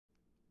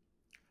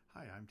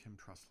Hi, I'm Tim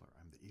Trussler.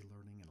 I'm the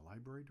e-learning and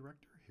library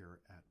director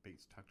here at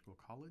Bates Technical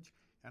College,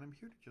 and I'm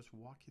here to just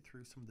walk you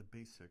through some of the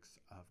basics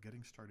of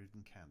getting started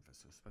in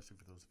Canvas, especially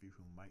for those of you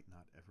who might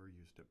not ever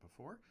used it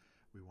before.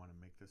 We want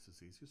to make this as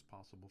easy as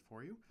possible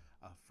for you.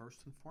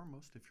 First and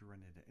foremost, if you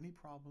run into any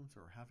problems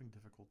or are having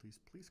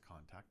difficulties, please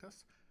contact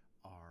us.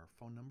 Our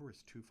phone number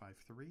is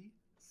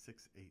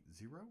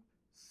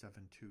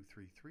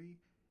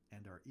 253-680-7233.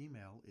 And our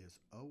email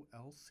is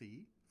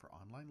OLC for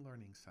Online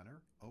Learning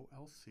Center,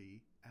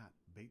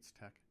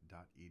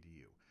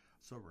 olc@batestech.edu.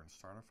 So we're going to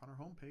start off on our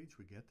home page.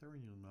 We get there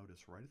and you'll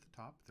notice right at the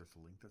top there's a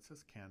link that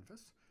says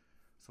Canvas.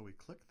 So we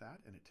click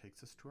that and it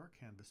takes us to our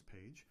Canvas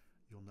page.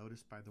 You'll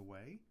notice, by the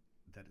way,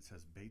 that it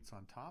says Bates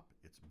on top.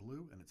 It's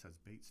blue and it says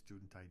Bates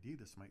Student ID.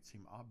 This might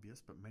seem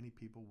obvious, but many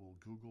people will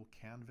Google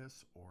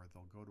Canvas or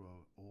they'll go to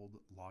an old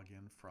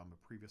login from a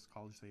previous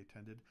college they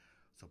attended.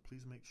 So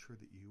please make sure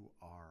that you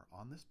are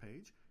on this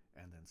page.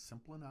 And then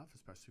simple enough,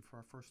 especially for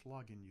our first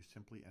login, you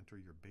simply enter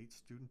your Bates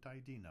Student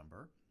ID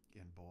number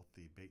in both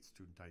the Bates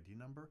Student ID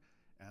number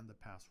and the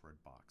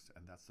password box.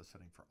 And that's the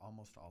setting for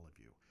almost all of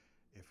you.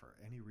 If for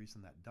any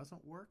reason that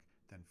doesn't work,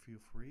 then feel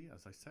free,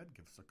 as I said,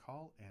 give us a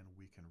call and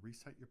we can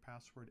reset your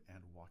password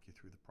and walk you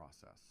through the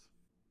process.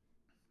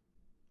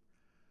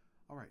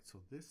 All right, so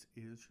this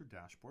is your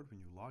dashboard.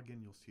 When you log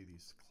in, you'll see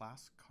these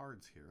class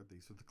cards here.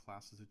 These are the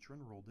classes that you're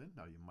enrolled in.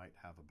 Now, you might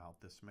have about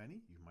this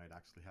many. You might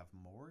actually have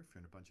more. If you're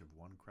in a bunch of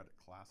one-credit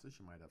classes,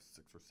 you might have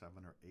 6 or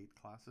 7 or 8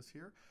 classes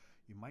here.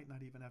 You might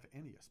not even have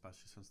any,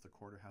 especially since the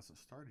quarter hasn't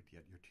started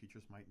yet. Your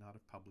teachers might not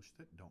have published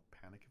it. Don't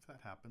panic if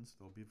that happens.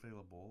 They'll be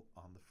available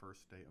on the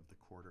first day of the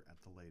quarter at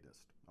the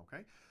latest,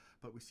 okay?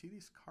 But we see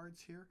these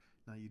cards here.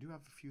 Now, you do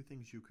have a few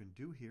things you can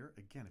do here.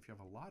 Again, if you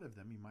have a lot of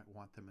them, you might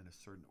want them in a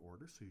certain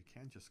order, so you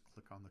can just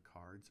click on the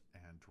cards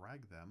and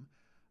drag them.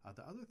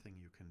 The other thing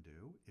you can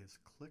do is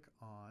click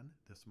on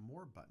this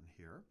More button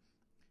here,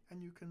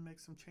 and you can make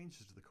some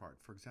changes to the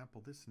card. For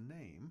example, this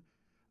name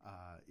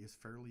is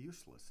fairly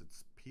useless.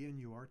 It's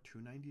PNUR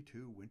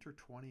 292, Winter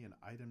 20, an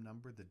item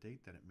number, the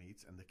date that it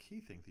meets, and the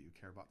key thing that you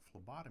care about,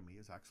 phlebotomy,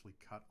 is actually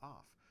cut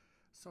off.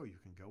 So you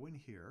can go in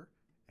here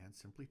and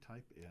simply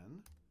type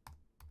in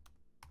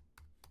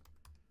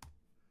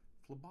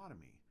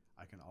phlebotomy.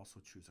 I can also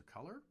choose a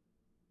color.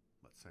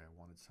 Let's say I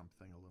wanted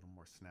something a little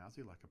more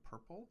snazzy, like a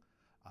purple.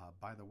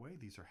 By the way,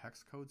 these are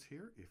hex codes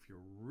here. If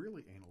you're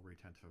really anal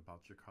retentive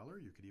about your color,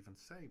 you could even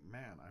say,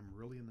 man, I'm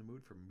really in the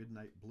mood for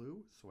midnight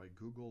blue, so I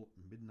Google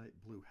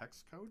midnight blue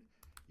hex code.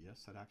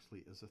 Yes, that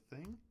actually is a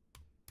thing.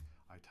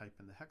 I type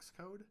in the hex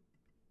code,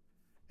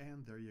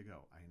 and there you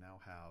go. I now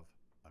have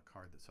a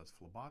card that says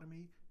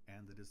phlebotomy,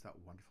 and it is that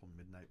wonderful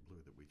midnight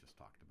blue that we just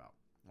talked about.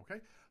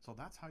 Okay, so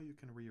that's how you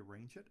can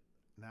rearrange it.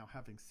 Now,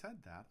 having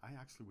said that, I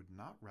actually would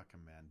not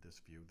recommend this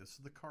view. This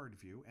is the card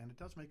view, and it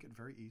does make it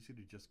very easy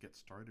to just get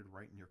started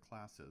right in your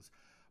classes.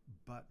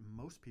 But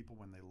most people,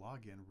 when they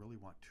log in, really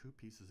want 2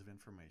 pieces of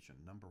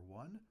information. Number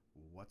 1,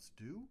 what's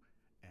due?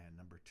 And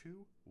number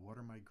 2, what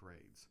are my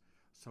grades?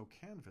 So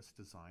Canvas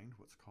designed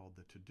what's called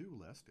the to-do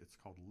list. It's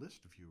called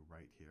List View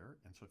right here.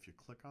 And so if you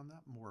click on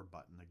that More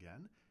button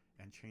again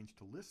and change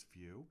to List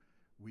View,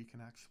 we can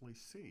actually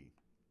see.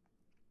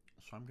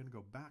 So I'm going to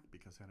go back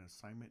because I had an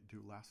assignment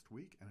due last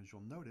week, and as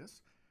you'll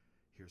notice,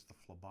 here's the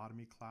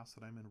phlebotomy class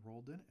that I'm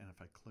enrolled in, and if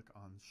I click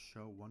on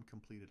Show One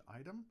Completed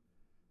Item,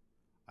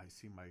 I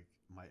see my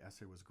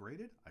essay was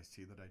graded, I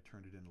see that I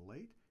turned it in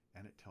late,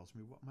 and it tells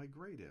me what my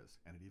grade is,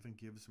 and it even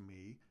gives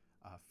me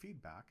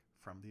feedback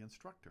from the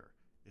instructor.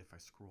 If I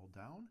scroll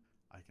down,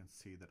 I can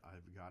see that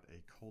I've got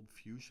a cold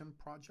fusion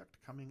project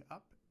coming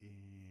up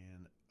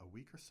in a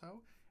week or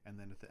so. And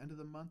then at the end of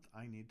the month,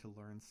 I need to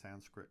learn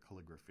Sanskrit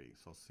calligraphy.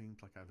 So it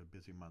seems like I have a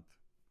busy month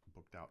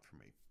booked out for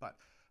me. But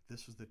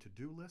this is the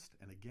to-do list.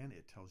 And again,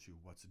 it tells you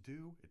what's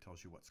due. It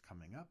tells you what's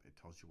coming up. It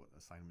tells you what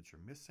assignments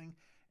you're missing.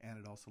 And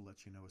it also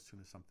lets you know as soon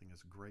as something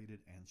is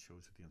graded and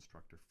shows you the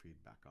instructor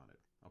feedback on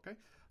it. Okay,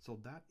 so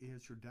that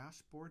is your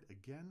dashboard.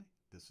 Again,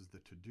 this is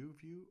the to-do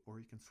view, or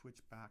you can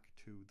switch back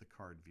to the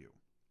card view.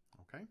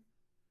 Okay.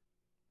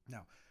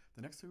 Now,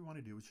 the next thing we want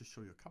to do is just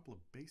show you a couple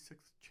of basic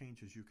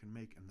changes you can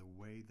make in the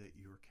way that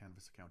your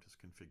Canvas account is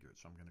configured.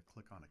 So I'm going to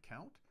click on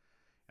Account,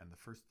 and the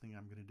first thing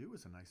I'm going to do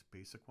is a nice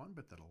basic one,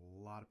 but that a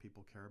lot of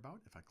people care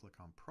about. If I click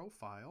on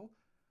Profile,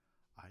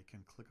 I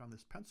can click on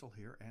this pencil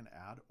here and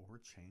add or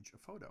change a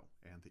photo.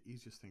 And the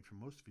easiest thing for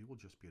most of you will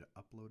just be to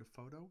upload a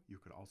photo. You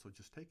could also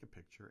just take a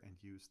picture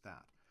and use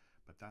that.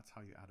 But that's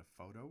how you add a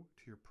photo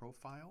to your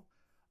profile.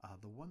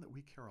 The one that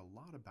we care a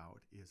lot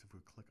about is if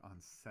we click on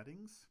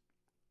Settings.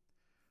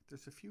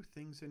 There's a few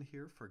things in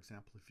here. For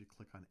example, if you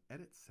click on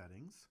Edit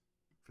Settings,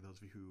 for those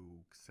of you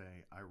who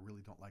say, I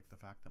really don't like the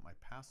fact that my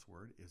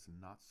password is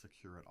not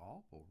secure at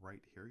all, well,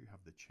 right here you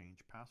have the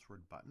Change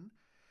Password button,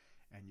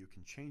 and you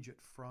can change it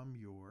from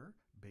your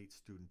Bates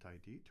Student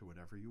ID to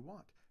whatever you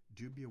want.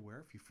 Do be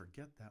aware, if you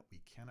forget that, we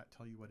cannot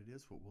tell you what it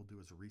is. What we'll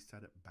do is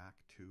reset it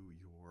back to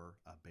your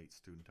Bates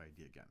Student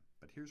ID again.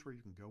 But here's where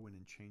you can go in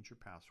and change your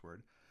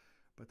password.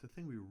 But the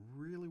thing we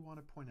really want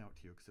to point out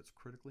to you, because it's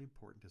critically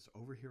important, is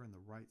over here on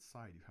the right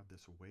side, you have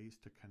this Ways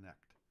to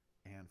Connect.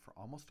 And for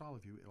almost all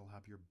of you, it'll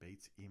have your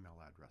Bates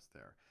email address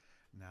there.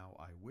 Now,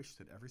 I wish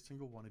that every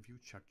single one of you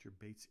checked your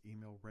Bates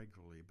email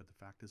regularly, but the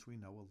fact is we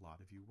know a lot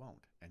of you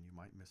won't, and you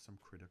might miss some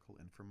critical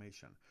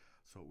information.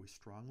 So what we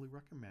strongly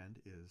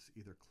recommend is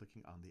either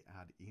clicking on the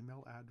Add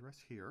Email address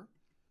here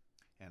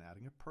and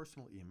adding a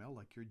personal email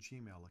like your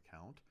Gmail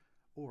account,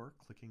 or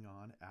clicking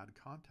on Add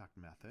Contact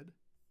Method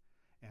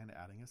and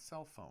adding a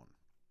cell phone.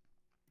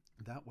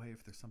 That way,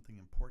 if there's something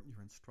important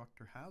your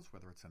instructor has,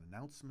 whether it's an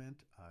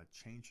announcement, a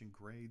change in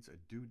grades, a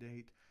due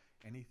date,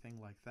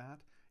 anything like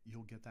that,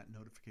 you'll get that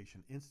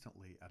notification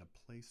instantly at a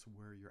place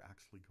where you're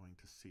actually going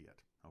to see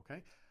it,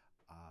 okay?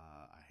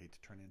 I hate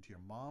to turn into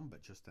your mom,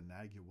 but just to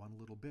nag you one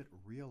little bit,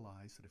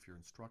 realize that if your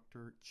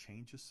instructor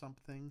changes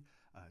something,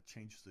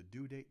 changes the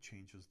due date,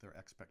 changes their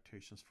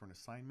expectations for an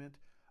assignment,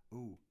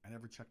 ooh, I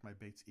never checked my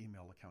Bates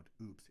email account,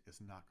 oops, is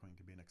not going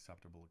to be an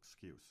acceptable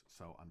excuse.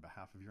 So on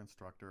behalf of your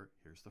instructor,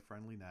 here's the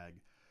friendly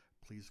nag.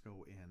 Please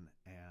go in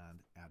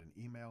and add an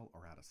email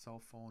or add a cell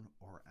phone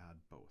or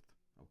add both,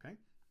 okay?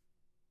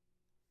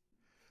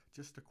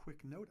 Just a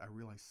quick note, I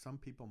realize some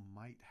people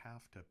might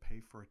have to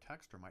pay for a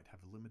text or might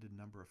have a limited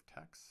number of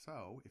texts.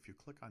 So if you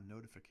click on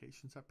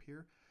notifications up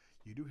here,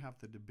 you do have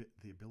the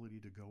ability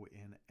to go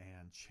in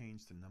and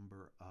change the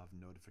number of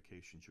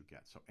notifications you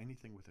get. So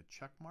anything with a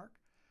check mark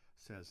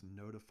says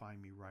notify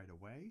me right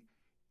away.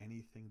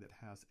 Anything that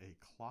has a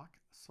clock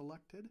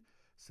selected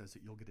says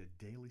that you'll get a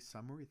daily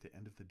summary at the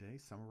end of the day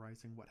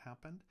summarizing what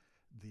happened.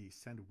 The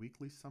send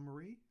weekly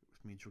summary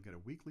means you'll get a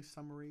weekly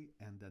summary,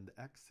 and then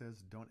the X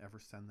says don't ever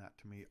send that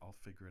to me, I'll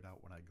figure it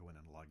out when I go in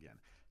and log in.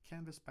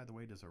 Canvas, by the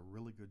way, does a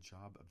really good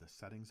job of the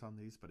settings on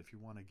these, but if you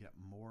want to get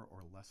more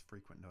or less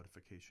frequent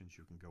notifications,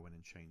 you can go in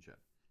and change it.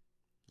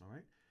 All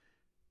right.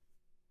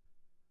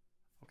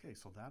 Okay,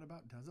 so that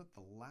about does it.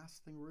 The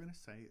last thing we're going to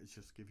say is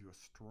just give you a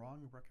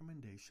strong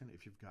recommendation.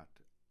 If you've got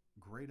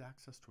great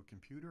access to a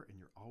computer and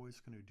you're always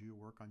going to do your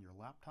work on your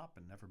laptop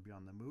and never be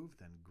on the move,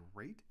 then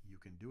great, you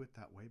can do it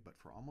that way. But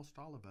for almost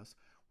all of us,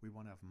 we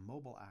want to have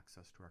mobile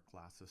access to our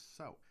classes.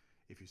 So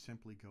if you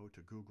simply go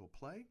to Google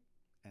Play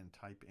and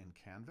type in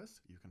Canvas,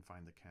 you can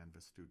find the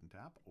Canvas student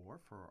app. Or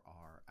for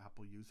our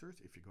Apple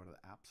users, if you go to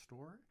the App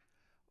Store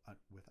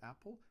with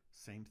Apple,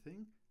 same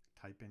thing.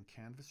 Type in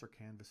Canvas or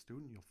Canvas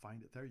Student, you'll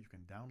find it there. You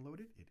can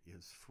download it. It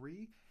is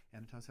free,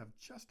 and it does have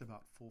just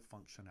about full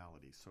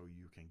functionality. So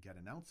you can get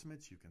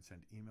announcements, you can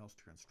send emails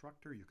to your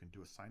instructor, you can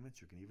do assignments,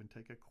 you can even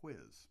take a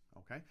quiz,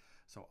 okay?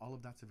 So all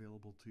of that's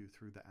available to you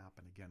through the app,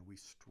 and again, we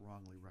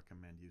strongly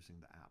recommend using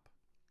the app.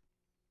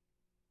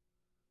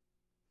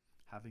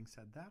 Having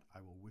said that, I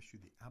will wish you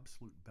the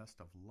absolute best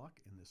of luck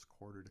in this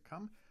quarter to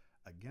come.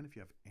 Again, if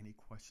you have any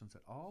questions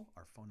at all,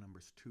 our phone number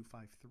is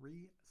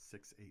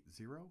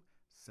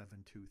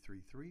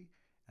 253-680-7233,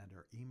 and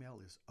our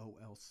email is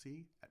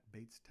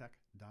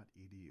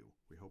olc@batestech.edu.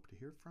 We hope to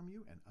hear from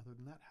you, and other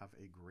than that, have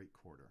a great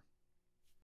quarter.